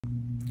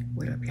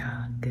What up,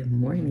 y'all? Good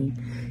morning.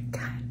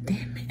 God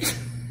damn it.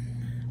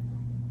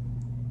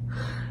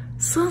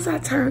 As soon as I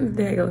turned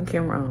the daggone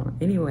camera on.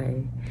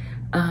 Anyway,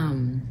 what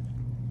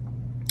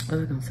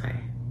was I gonna say?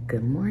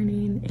 Good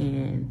morning,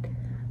 and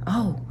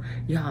oh,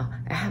 y'all,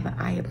 I have an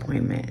eye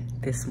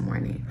appointment this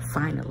morning,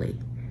 finally.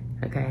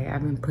 Okay,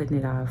 I've been putting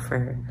it off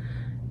for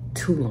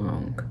too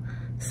long.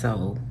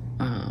 So,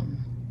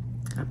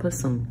 I put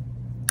some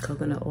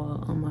coconut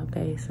oil on my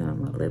face and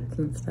on my lips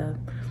and stuff.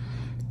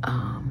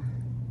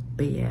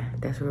 But yeah,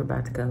 that's where we're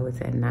about to go.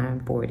 It's at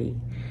 9:40.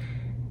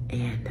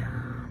 And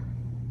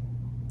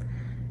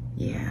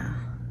yeah,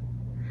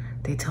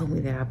 they told me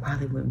that I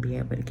probably wouldn't be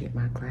able to get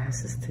my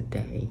glasses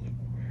today.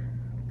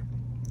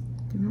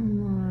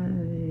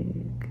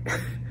 I'm like,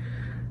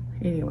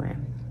 anyway,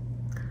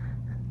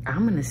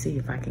 I'm gonna see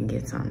if I can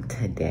get some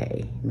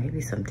today.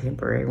 Maybe some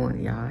temporary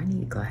one. Y'all, I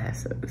need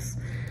glasses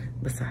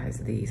besides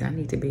these. I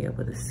need to be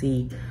able to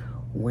see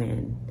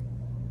when,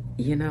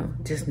 you know,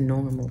 just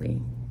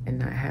normally, and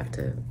not have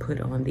to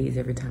put on these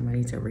every time I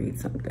need to read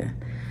something.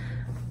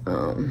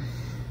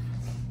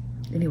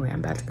 Anyway,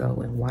 I'm about to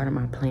go and water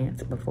my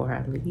plants before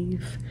I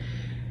leave.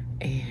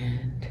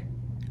 And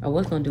I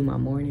was gonna do my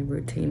morning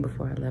routine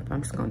before I left.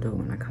 I'm just gonna do it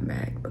when I come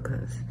back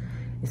because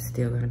it's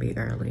still gonna be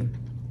early.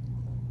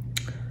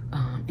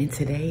 And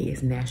today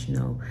is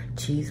National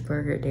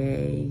Cheeseburger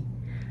Day.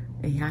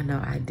 And y'all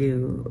know I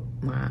do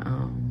my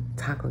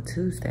Taco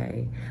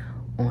Tuesday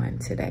on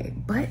today.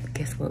 But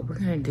guess what? We're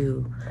gonna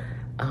do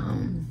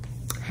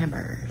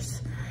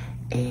hamburgers.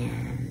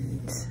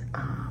 And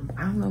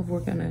I don't know if we're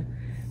gonna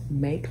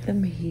make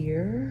them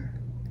here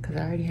because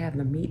I already have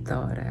the meat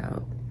thawed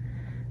out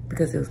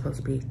because it was supposed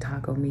to be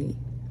taco meat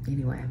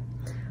anyway.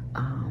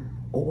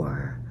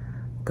 Or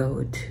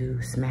go to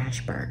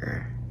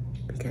Smashburger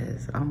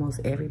because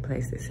almost every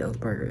place that sells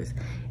burgers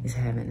is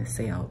having a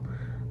sale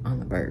on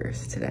the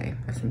burgers today,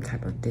 or some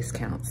type of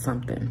discount,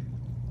 something.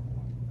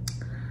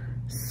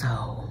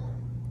 So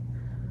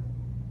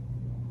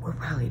we'll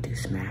probably do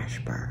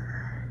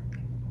Smashburger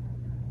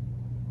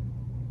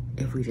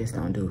if we just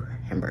don't do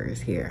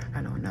hamburgers here.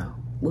 I don't know.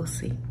 We'll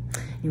see.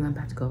 Anyway, I'm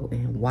about to go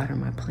and water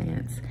my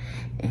plants,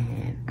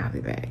 and I'll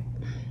be back.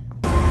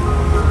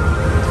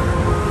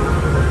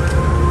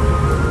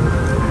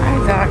 Hi,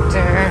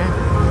 doctor.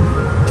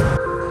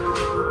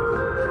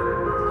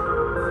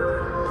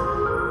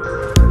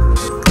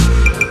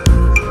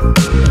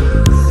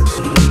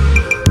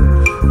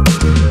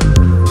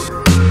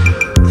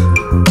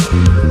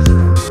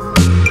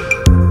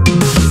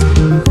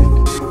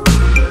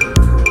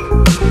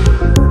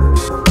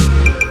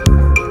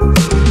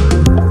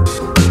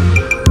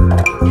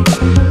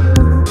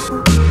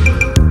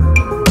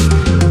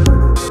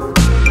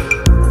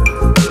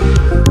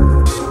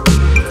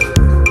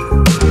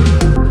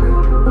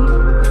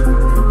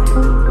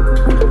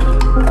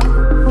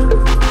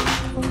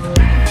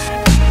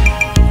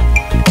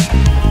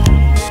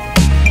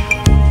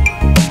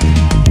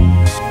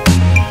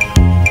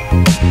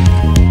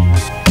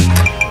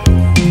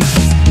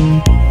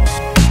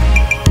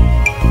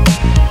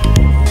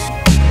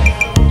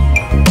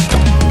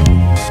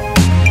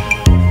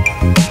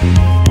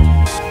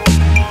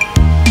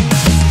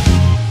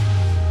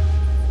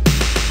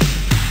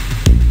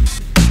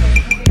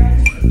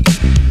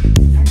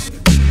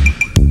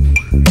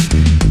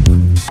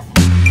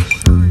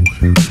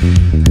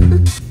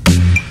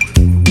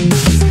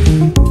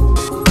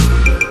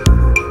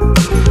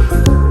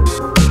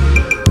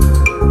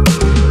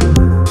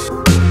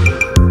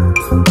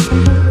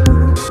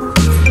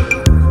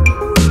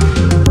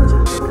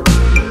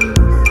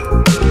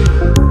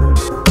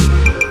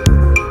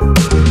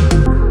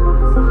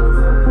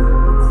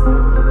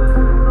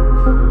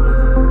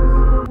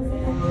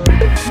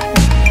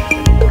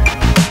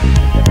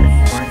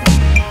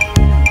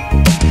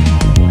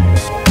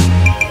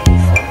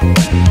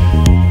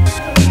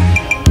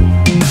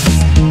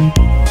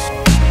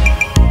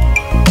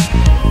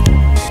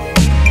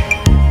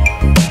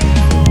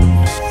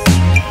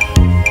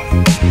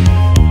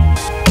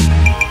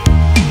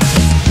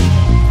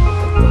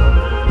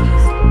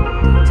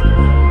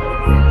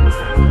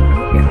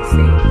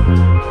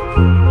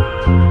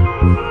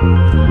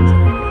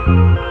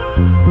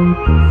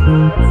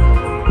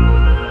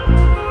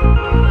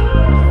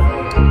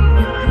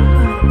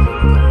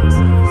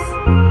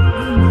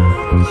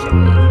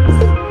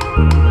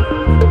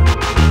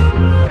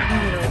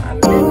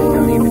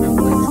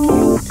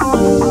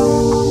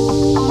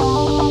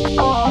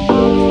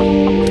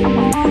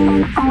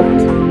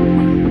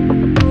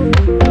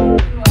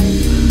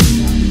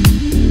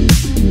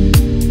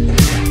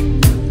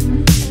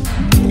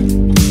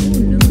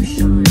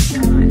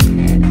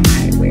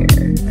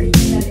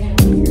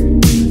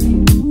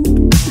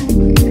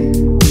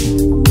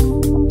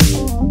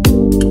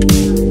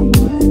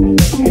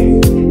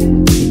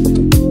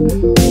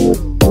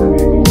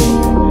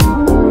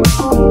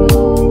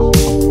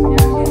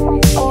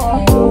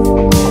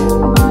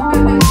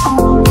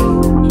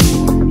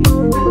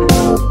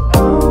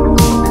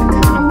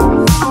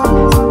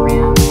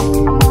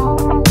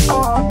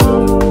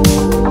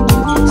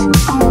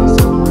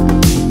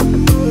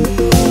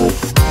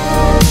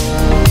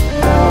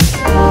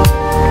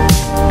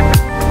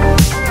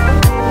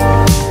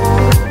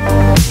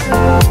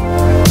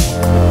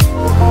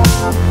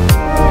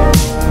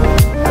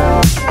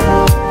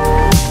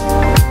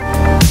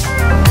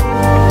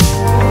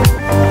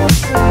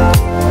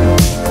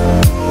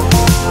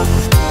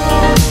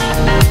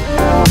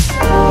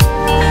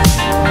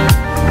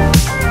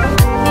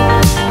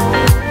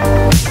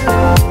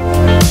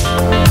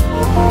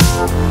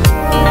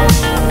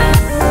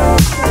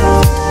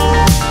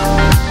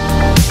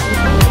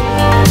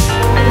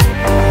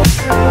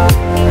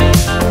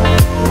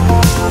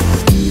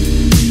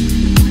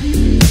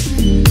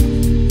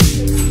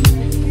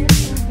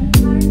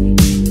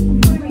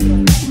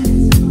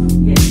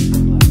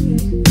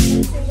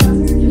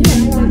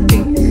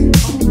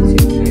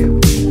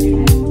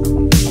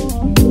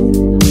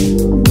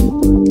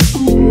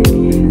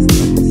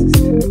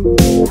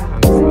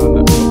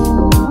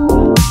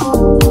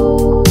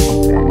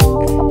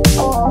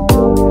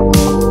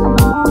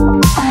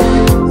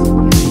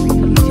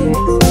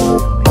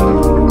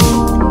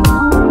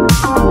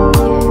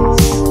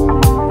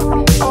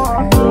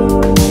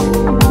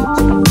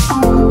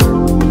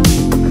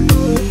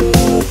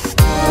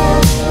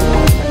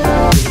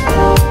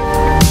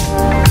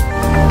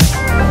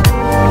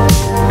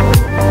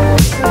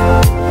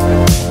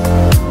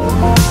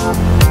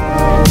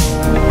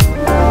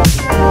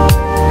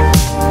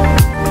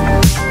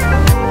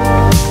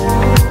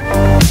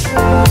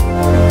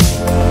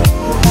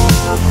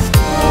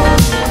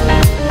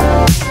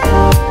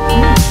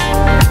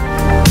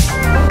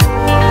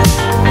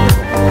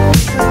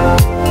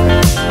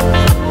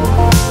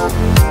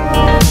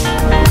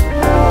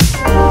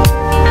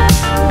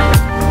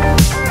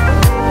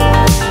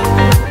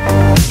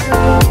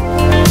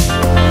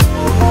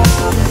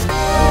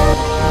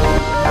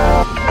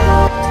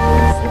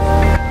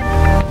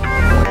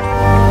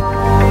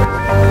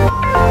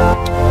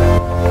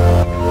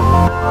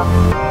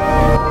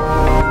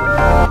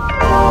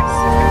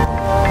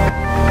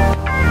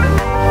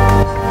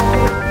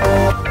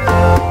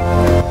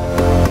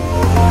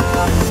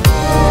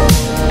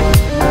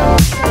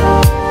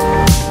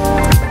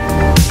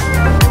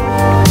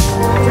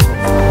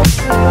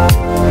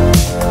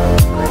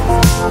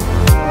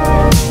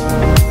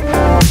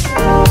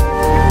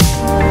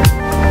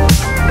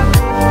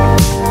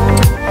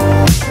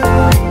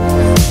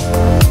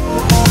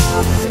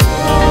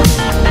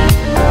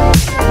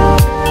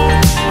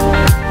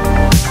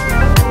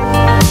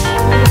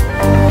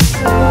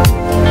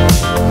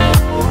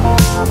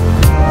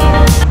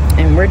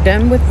 we're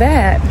done with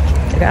that.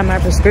 I got my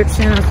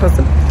prescription. I'm supposed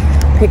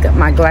to pick up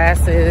my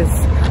glasses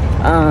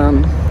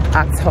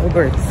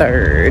October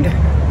 3rd.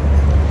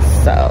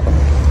 So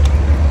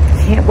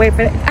can't wait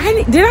for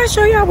that. Did I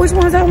show y'all which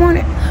ones I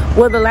wanted?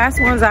 Well, the last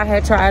ones I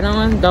had tried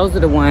on, those are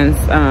the ones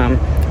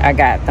I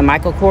got, the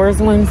Michael Kors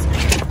ones.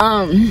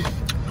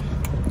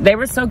 They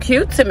were so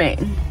cute to me.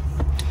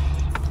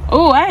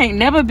 Oh, I ain't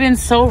never been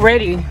so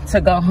ready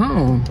to go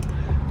home.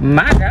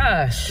 My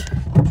gosh.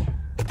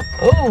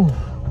 Oh,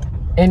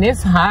 and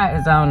it's hot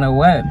as I don't know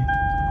what. It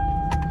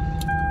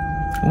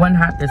wasn't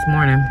hot this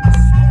morning.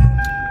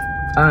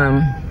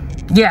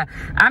 Yeah,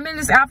 I'm in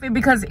this outfit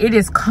because it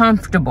is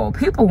comfortable.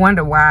 People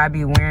wonder why I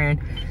be wearing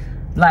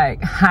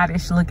like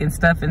hottish looking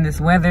stuff in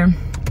this weather.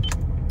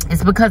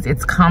 It's because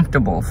it's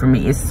comfortable for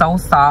me. It's so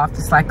soft.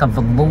 It's like a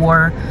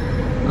velour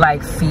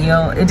like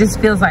feel. It just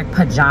feels like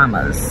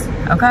pajamas.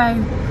 Okay.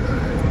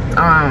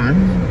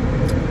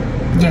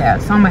 Yeah,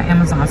 it's on my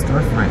Amazon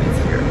storefront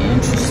if you're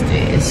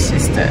interested. It's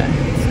just a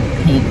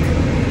pink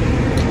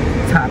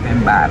top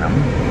and bottom.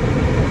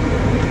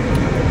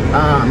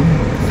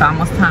 It's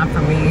almost time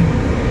for me.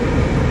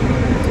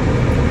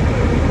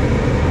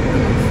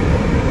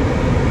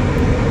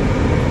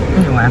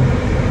 Anyway,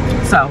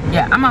 so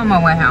yeah, I'm on my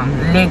way home.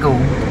 Lego.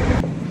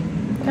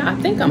 I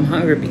think I'm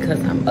hungry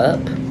because I'm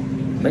up.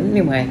 But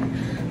anyway,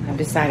 I've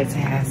decided to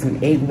have some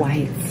egg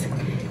whites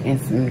and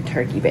some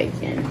turkey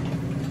bacon.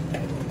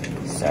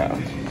 So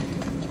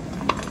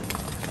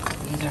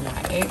these are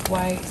my egg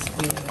whites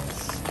with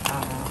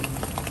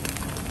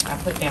I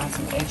put down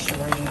some extra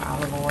virgin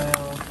olive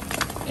oil,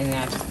 and then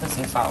I just put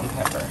some salt and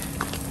pepper,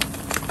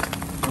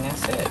 and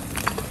that's it.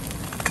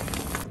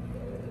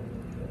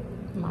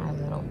 My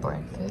little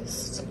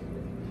breakfast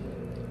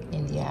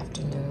in the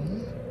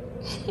afternoon.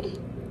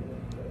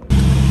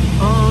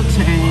 All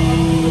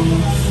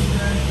change.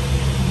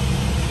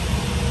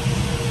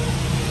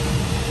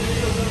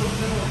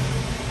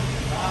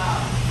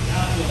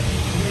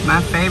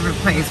 My favorite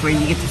place where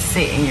you get to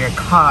sit in your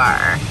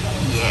car.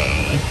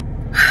 Yay.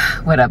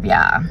 What up,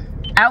 y'all?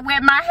 I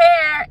wet my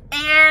hair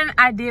and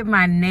I did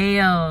my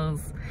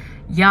nails.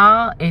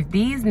 Y'all, if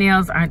these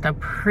nails aren't the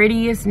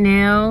prettiest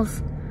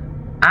nails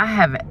I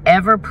have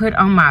ever put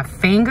on my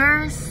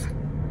fingers.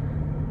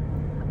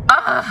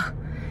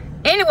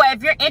 Anyway,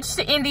 if you're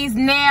interested in these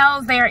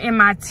nails, they're in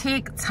my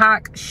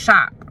TikTok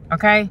shop,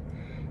 okay?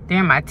 They're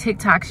in my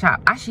TikTok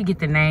shop. I should get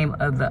the name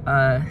of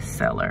the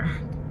seller,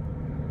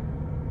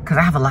 because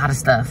I have a lot of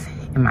stuff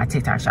in my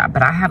TikTok shop.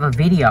 But I have a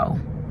video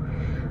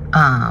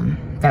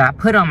that I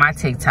put on my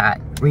TikTok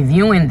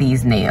reviewing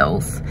these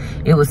nails.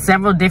 It was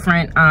several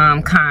different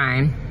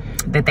kind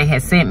that they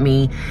had sent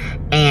me,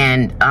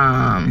 and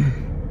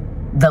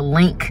the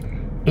link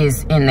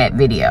is in that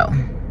video.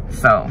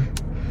 So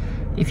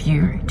if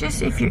you're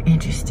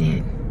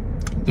interested,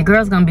 your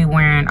girl's gonna be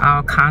wearing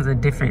all kinds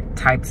of different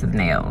types of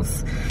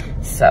nails.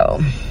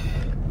 So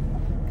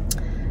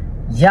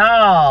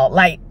y'all,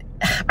 like,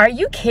 are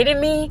you kidding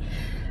me?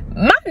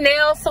 My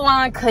nail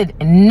salon could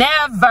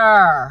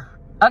never.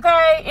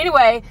 Okay,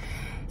 anyway,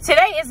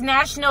 today is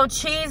National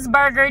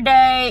Cheeseburger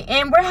Day,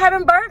 and we're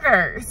having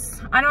burgers.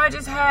 I know I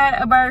just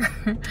had a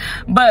burger,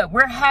 but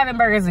we're having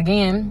burgers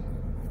again.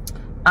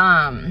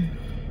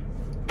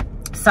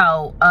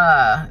 So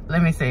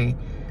let me see.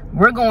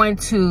 We're going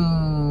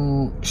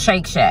to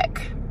Shake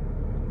Shack.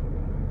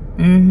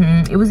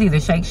 It was either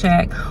Shake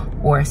Shack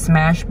or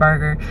Smash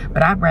Burger,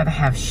 but I'd rather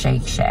have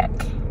Shake Shack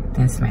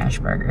than Smash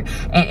Burger.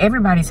 And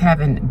everybody's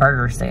having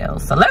burger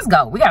sales, so let's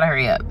go. We gotta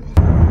hurry up.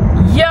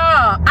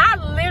 Y'all, I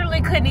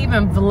literally couldn't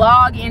even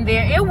vlog in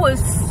there. It was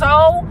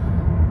so,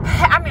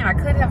 I mean, I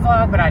could have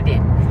vlogged, but I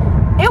didn't.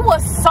 It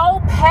was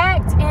so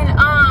packed in,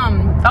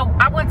 oh,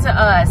 I went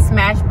to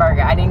Smash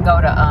Burger. I didn't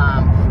go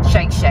to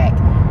Shake Shack.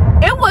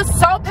 It was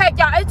so packed,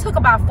 y'all. It took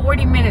about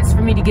 40 minutes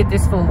for me to get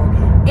this food.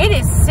 It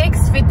is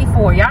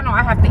 6:54. Y'all know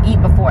I have to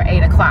eat before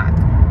 8 o'clock.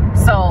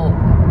 So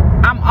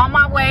I'm on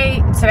my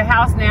way to the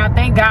house now.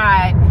 Thank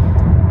God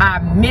I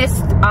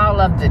missed all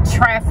of the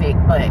traffic,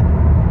 but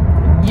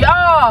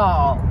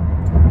y'all,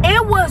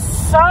 it was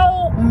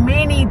so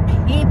many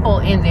people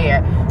in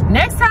there.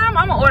 Next time,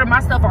 I'm gonna order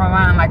my stuff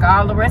online like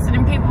all the rest of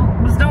them people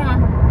was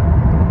doing.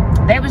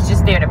 They was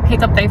just there to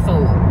pick up their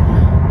food.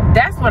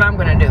 That's what I'm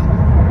gonna do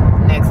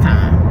next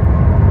time.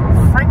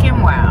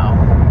 Freaking wow.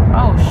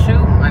 Oh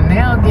shoot, my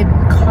nail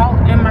getting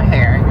caught in my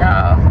hair,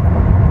 y'all.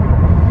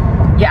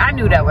 Yeah, I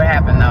knew that would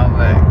happen though,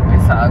 but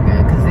it's all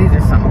good because these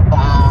are some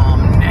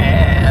bomb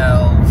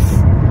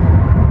nails.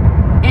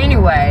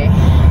 Anyway,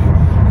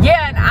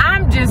 yeah, and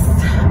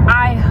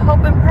I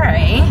hope and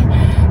pray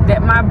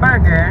that my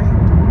burger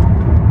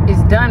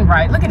is done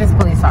right. Look at this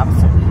police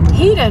officer.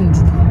 He done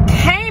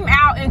came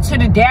out into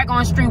the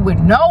daggone street with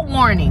no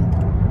warning.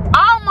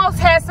 Almost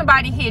had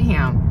somebody hit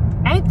him.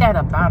 Ain't that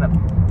about a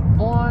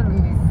boy?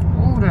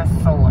 Ooh, that's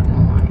so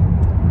annoying.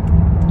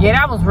 Yeah,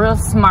 that was real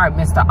smart,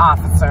 Mr.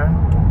 Officer.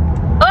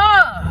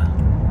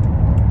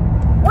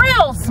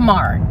 Real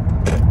smart.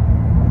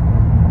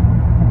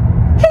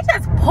 He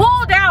just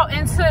pulled out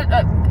into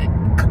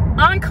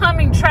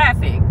oncoming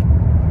traffic.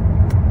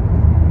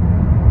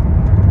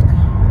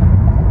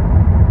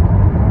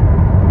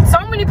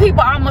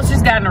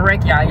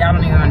 wreck, y'all. Y'all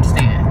don't even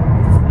understand.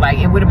 Like,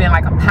 it would have been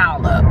like a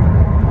pile up.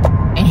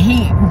 And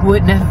he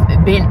wouldn't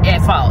have been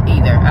at fault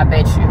either, I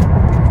bet you.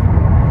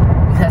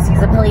 Because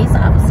he's a police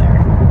officer.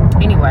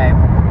 Anyway,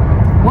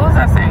 what was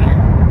I saying?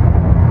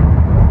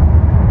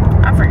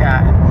 I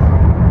forgot.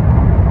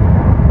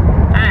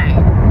 Dang.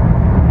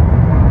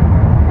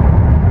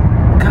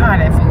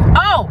 God, that food.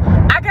 Oh,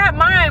 I got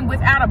mine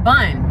without a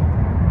bun.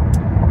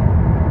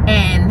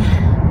 And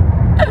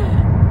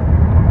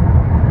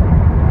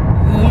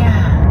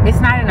yeah, it's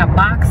not in a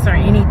box or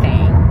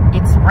anything.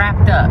 It's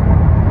wrapped up.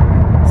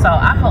 So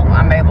I hope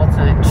I'm able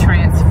to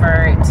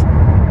transfer it,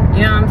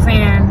 you know what I'm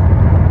saying,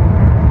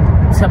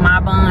 to my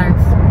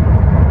buns.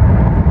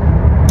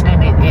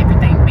 And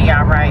everything be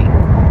all right.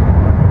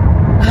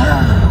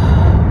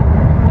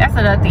 That's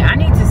another thing. I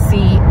need to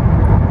see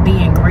the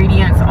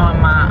ingredients on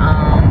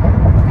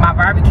my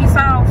barbecue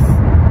sauce.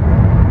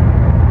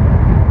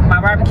 My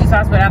barbecue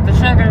sauce without the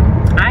sugar.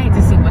 I need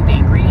to see what the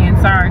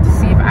ingredients are to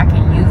see if I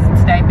can use it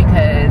today,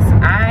 because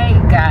I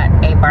got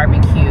a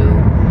barbecue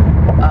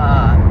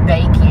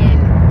bacon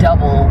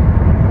double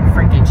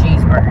freaking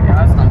cheeseburger.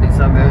 It's gonna be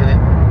so good.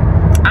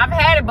 I've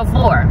had it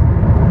before,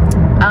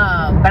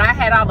 but I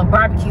had all the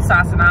barbecue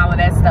sauce and all of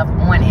that stuff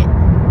on it.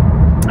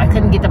 I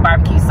couldn't get the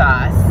barbecue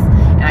sauce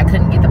and I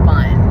couldn't get the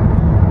bun,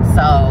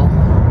 so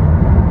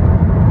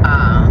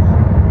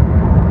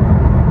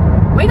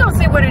we gonna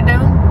see what it do.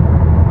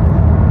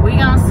 We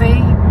gonna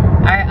see.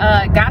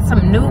 I got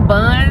some new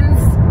buns,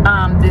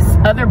 this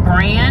other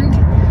brand,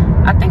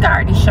 I think I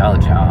already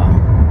showed y'all,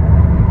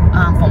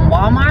 from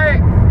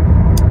Walmart,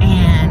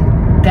 and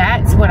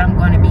that's what I'm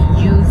going to be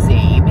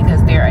using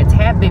because they're a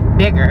tad bit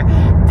bigger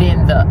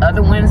than the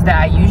other ones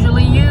that I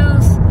usually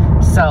use.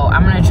 So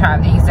I'm going to try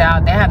these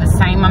out. They have the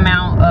same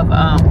amount of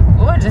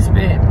or just a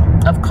bit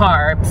of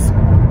carbs,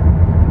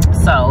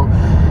 so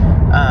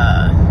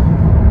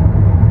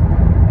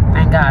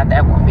thank God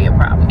that won't be a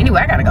problem.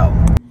 Anyway, I gotta go.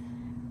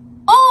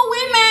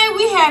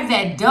 We have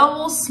that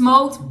double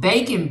smoked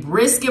bacon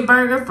brisket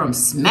burger from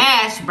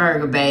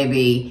Smashburger,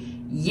 baby.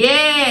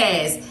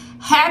 Yes.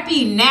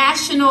 Happy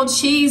National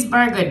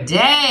Cheeseburger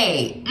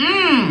Day.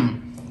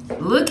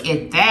 Look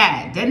at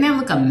that. Doesn't that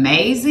look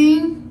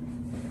amazing?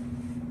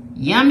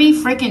 Yummy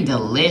freaking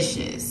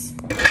delicious.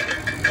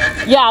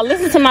 Y'all,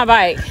 listen to my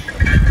bike.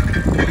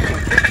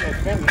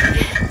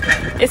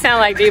 It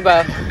sounds like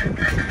Debo.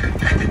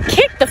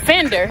 Kick the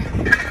fender.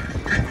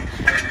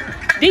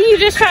 Didn't you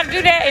just try to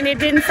do that and it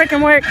didn't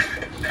freaking work?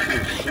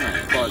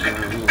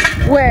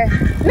 Where?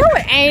 No,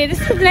 it ain't.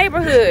 This is the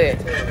neighborhood.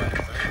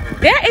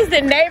 That is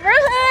the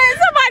neighborhood.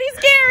 Somebody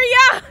scary,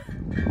 y'all.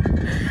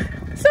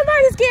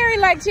 Somebody scary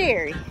like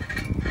Cherry.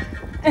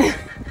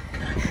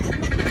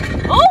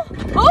 Oh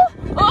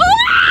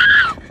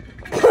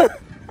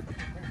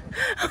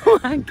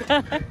my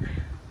God.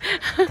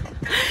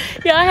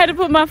 Y'all, I had to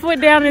put my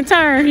foot down and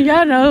turn.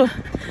 Y'all know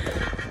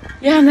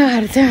how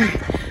to turn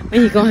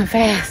when you're going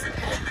fast.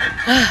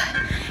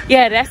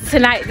 Yeah, that's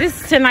tonight.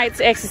 This is tonight's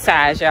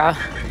exercise, y'all.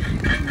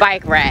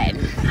 Bike riding.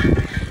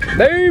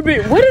 Baby,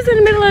 what is in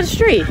the middle of the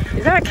street?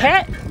 Is that a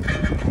cat?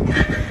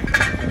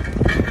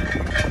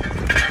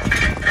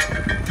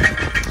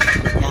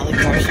 Y'all look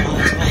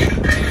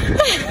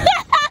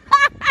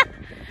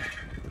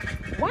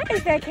Why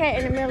is that cat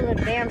in the middle of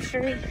the damn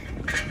street?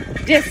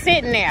 Just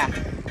sitting there.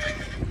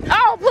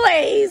 Oh,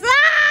 please.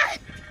 Ah!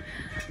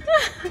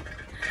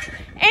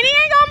 And he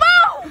ain't gonna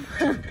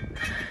move.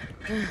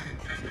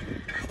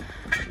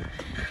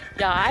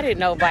 Y'all, I didn't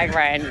know bike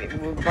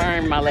riding would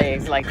burn my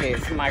legs like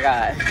this. My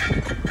God.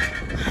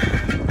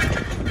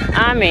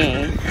 I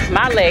mean,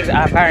 my legs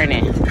are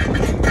burning.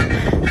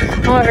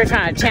 I'm over here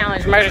trying to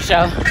challenge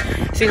Murdershow.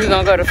 See who's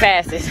gonna go the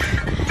fastest.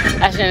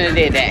 I shouldn't have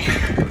did that.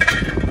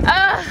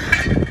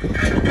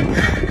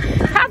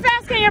 How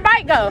fast can your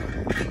bike go?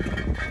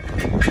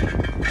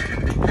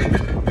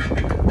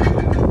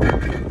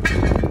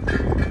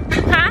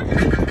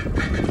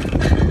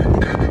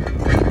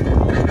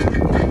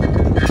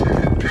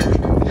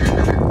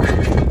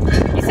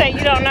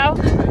 You don't know?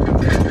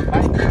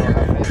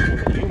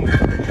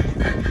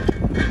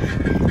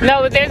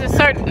 No, but there's a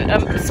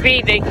certain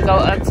speed they can go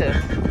up to.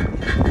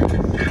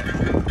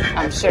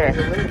 I'm sure.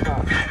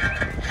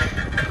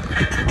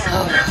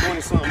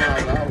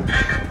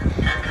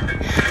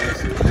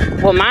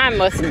 Well, mine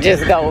must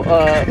just go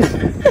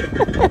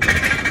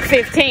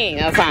 15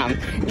 or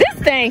something. This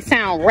thing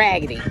sounds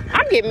raggedy.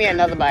 I'm getting me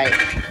another bite.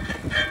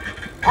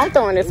 I'm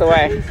throwing this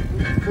away.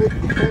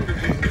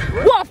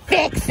 We'll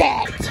fix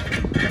it.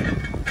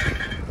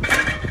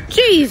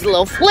 Jeez,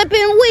 little flipping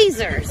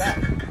weezers.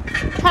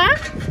 Huh?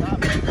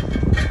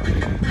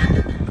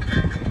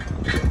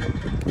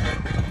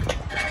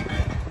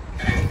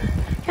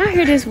 Y'all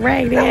hear this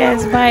raggedy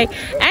ass bike?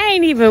 I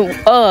ain't even,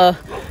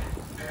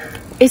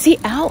 is he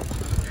out?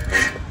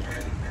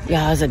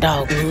 Y'all, it's a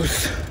dog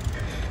loose.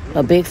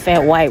 A big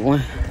fat white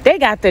one. They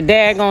got the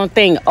daggone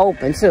thing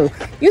open too.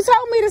 You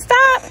told me to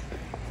stop?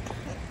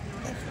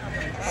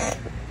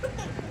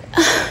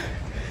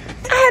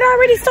 I had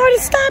already started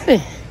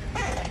stopping.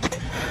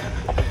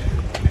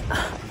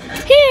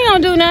 He ain't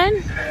gonna do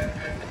nothing.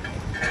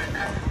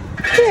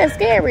 Yeah,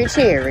 scary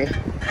cherry.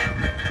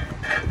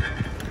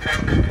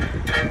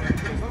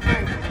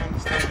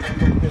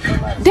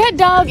 That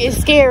dog is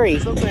scary.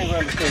 Some things I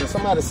understand.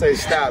 Somebody say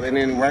stop, and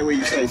then right where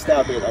you say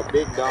stop, it a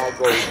big dog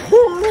goes.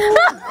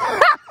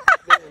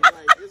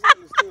 It's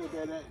understood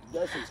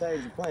that should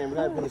change the plan, but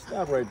I put a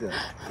stop right there.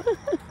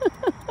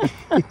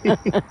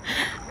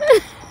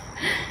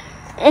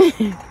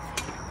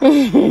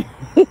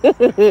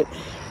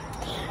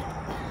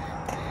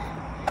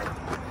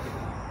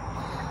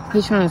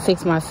 He's trying to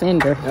fix my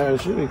fender. Yeah,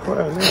 it should be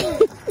quiet now.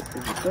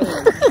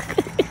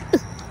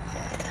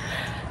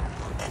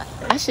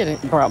 I should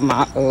have brought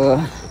my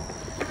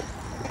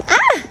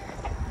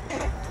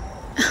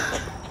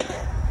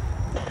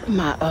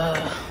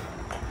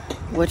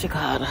what you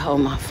call to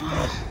hold my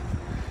phone.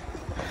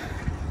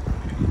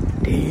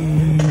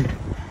 Dang.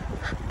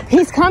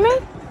 He's coming?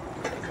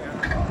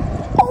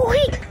 Oh,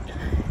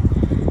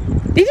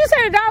 did you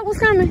say the dog was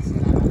coming?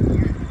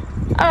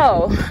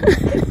 Oh.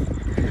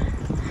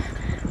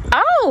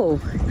 Oh,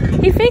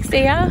 he fixed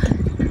it, y'all.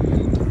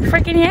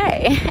 Freaking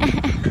yay.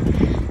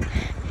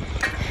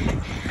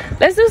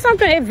 Let's do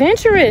something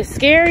adventurous,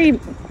 scary,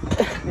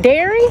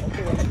 dairy.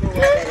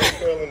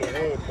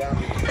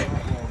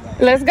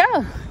 Let's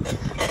go.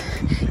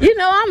 You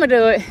know I'm gonna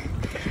do it.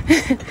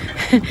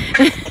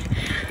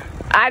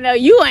 I know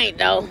you ain't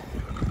though.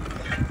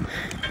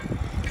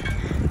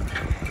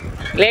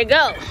 Let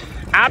go.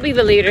 I'll be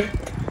the leader.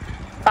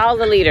 Follow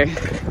the leader.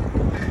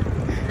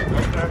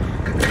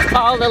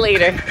 Follow the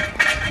leader.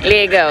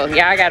 Let go.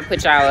 Y'all gotta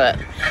put y'all up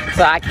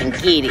so I can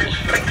get it.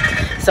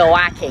 So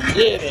I can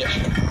get it.